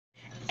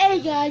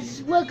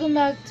guys, welcome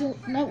back to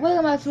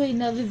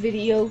another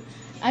video.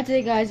 And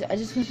today guys, I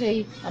just want to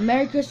say a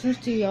Merry Christmas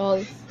to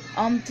y'all.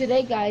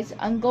 Today guys,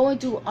 I'm going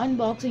to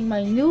unboxing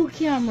my new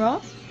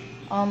camera.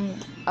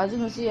 As you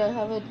can see, I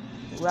have it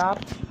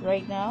wrapped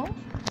right now.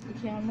 The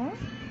camera,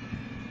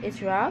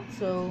 it's wrapped,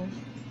 so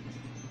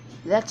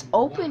let's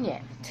open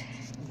it.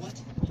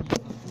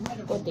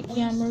 Put the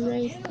camera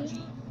right here.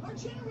 Our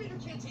generator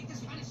can't take this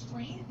kind of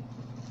strain.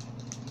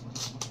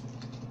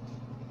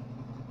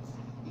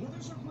 The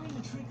others are playing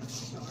the trick,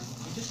 Star.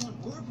 They just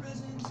want more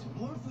presents and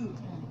more food.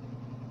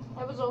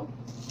 That was all.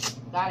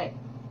 Got it.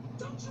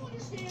 Don't you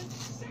understand?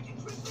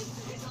 Second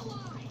Christmas is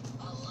alive!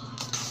 Alive!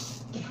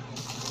 I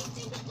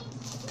think it looks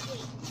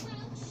great,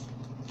 Grouch.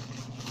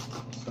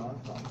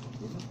 Starfighter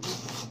didn't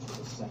listen to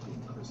the second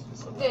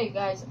Christmas. Okay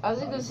guys,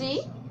 as you can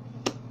see,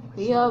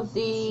 we have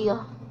the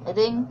I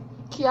think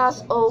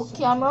Kias-O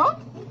camera.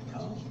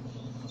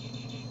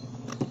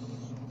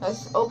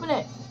 Let's open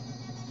it.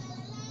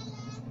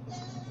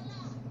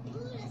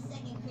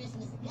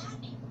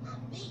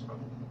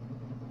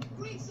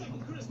 Great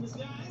second Christmas,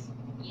 guys!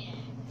 Yeah.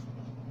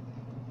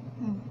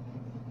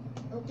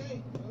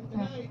 Okay, well, good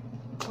night.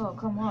 Oh,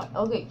 come on.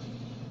 Okay.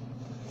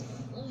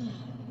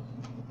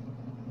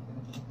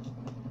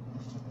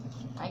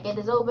 I get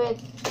this open.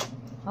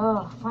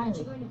 Oh,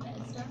 finally. Going to bed,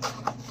 Star?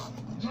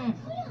 Hmm.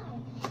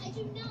 I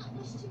do not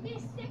wish to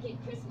miss second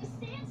Christmas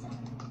Santa.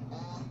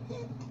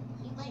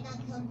 He might not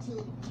come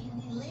till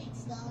really late,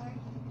 Star.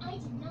 I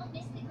did not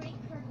miss the Great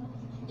Colonel,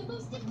 the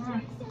most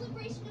important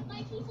celebration of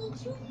my people.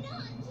 Do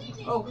not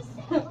witness Oh, the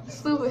second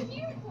stupid. Christmas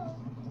miracle.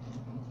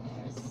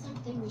 There's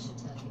something we should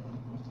tell you.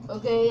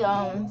 Okay,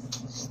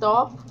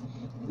 stop.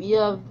 We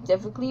have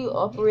definitely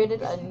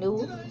operated a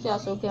new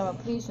Kias-O camera.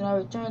 Please do not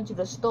return to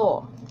the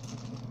store.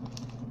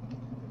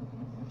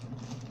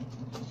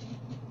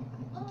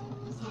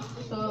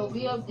 So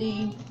we have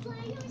the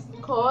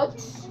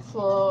cords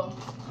for,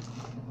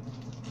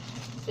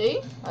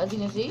 see, as you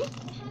can see. Perhaps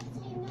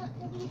I'm not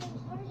believing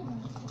hard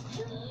enough.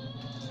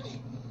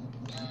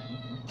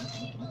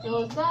 So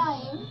it's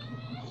time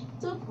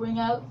to bring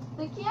out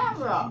the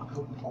camera.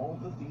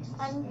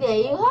 And there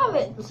you have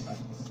it.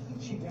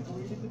 She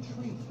decorated the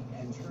tree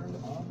and turned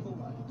on the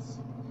lights.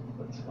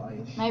 But try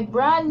it. My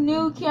brand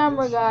new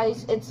camera,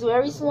 guys. It's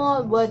very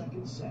small, but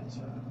Second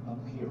Santa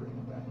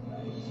appearing that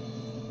night.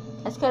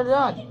 let's cut it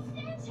on. Santa,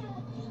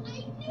 I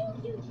knew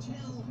you'd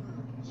Tell her.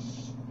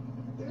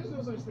 There's no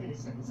such thing as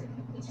second Santa.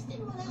 We just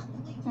didn't run out to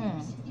wait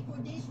 364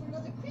 days for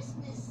another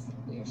Christmas.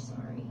 We're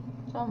sorry.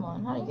 Come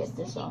on, how to get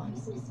this Second on?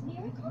 Christmas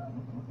miracle?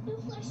 No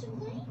flesh and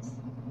blades?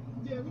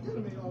 Yeah, we could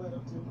have made all that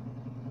up too.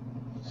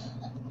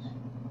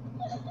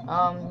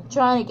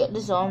 Trying to get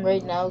this on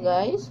right now,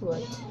 guys.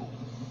 But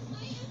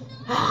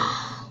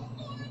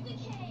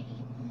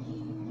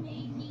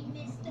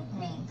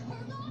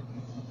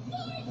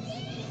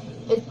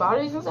is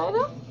batteries inside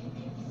them?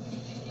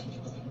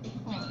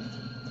 Let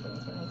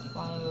me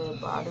find where the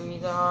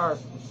batteries are.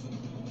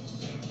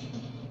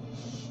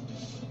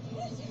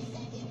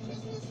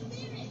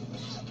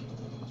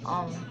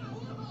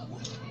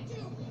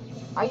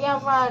 I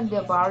can't find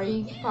the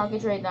battery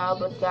package right now,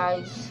 but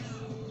guys,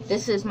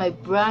 this is my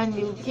brand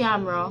new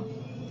camera.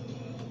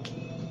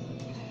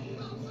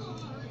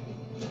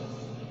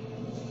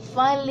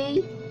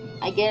 Finally,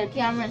 I get a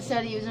camera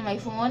instead of using my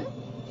phone.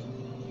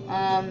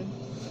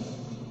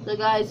 So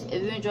guys,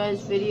 if you enjoyed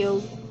this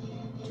video,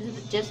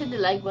 just hit the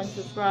like button,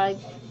 subscribe.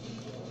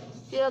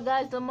 See you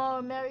guys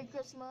tomorrow. Merry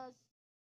Christmas.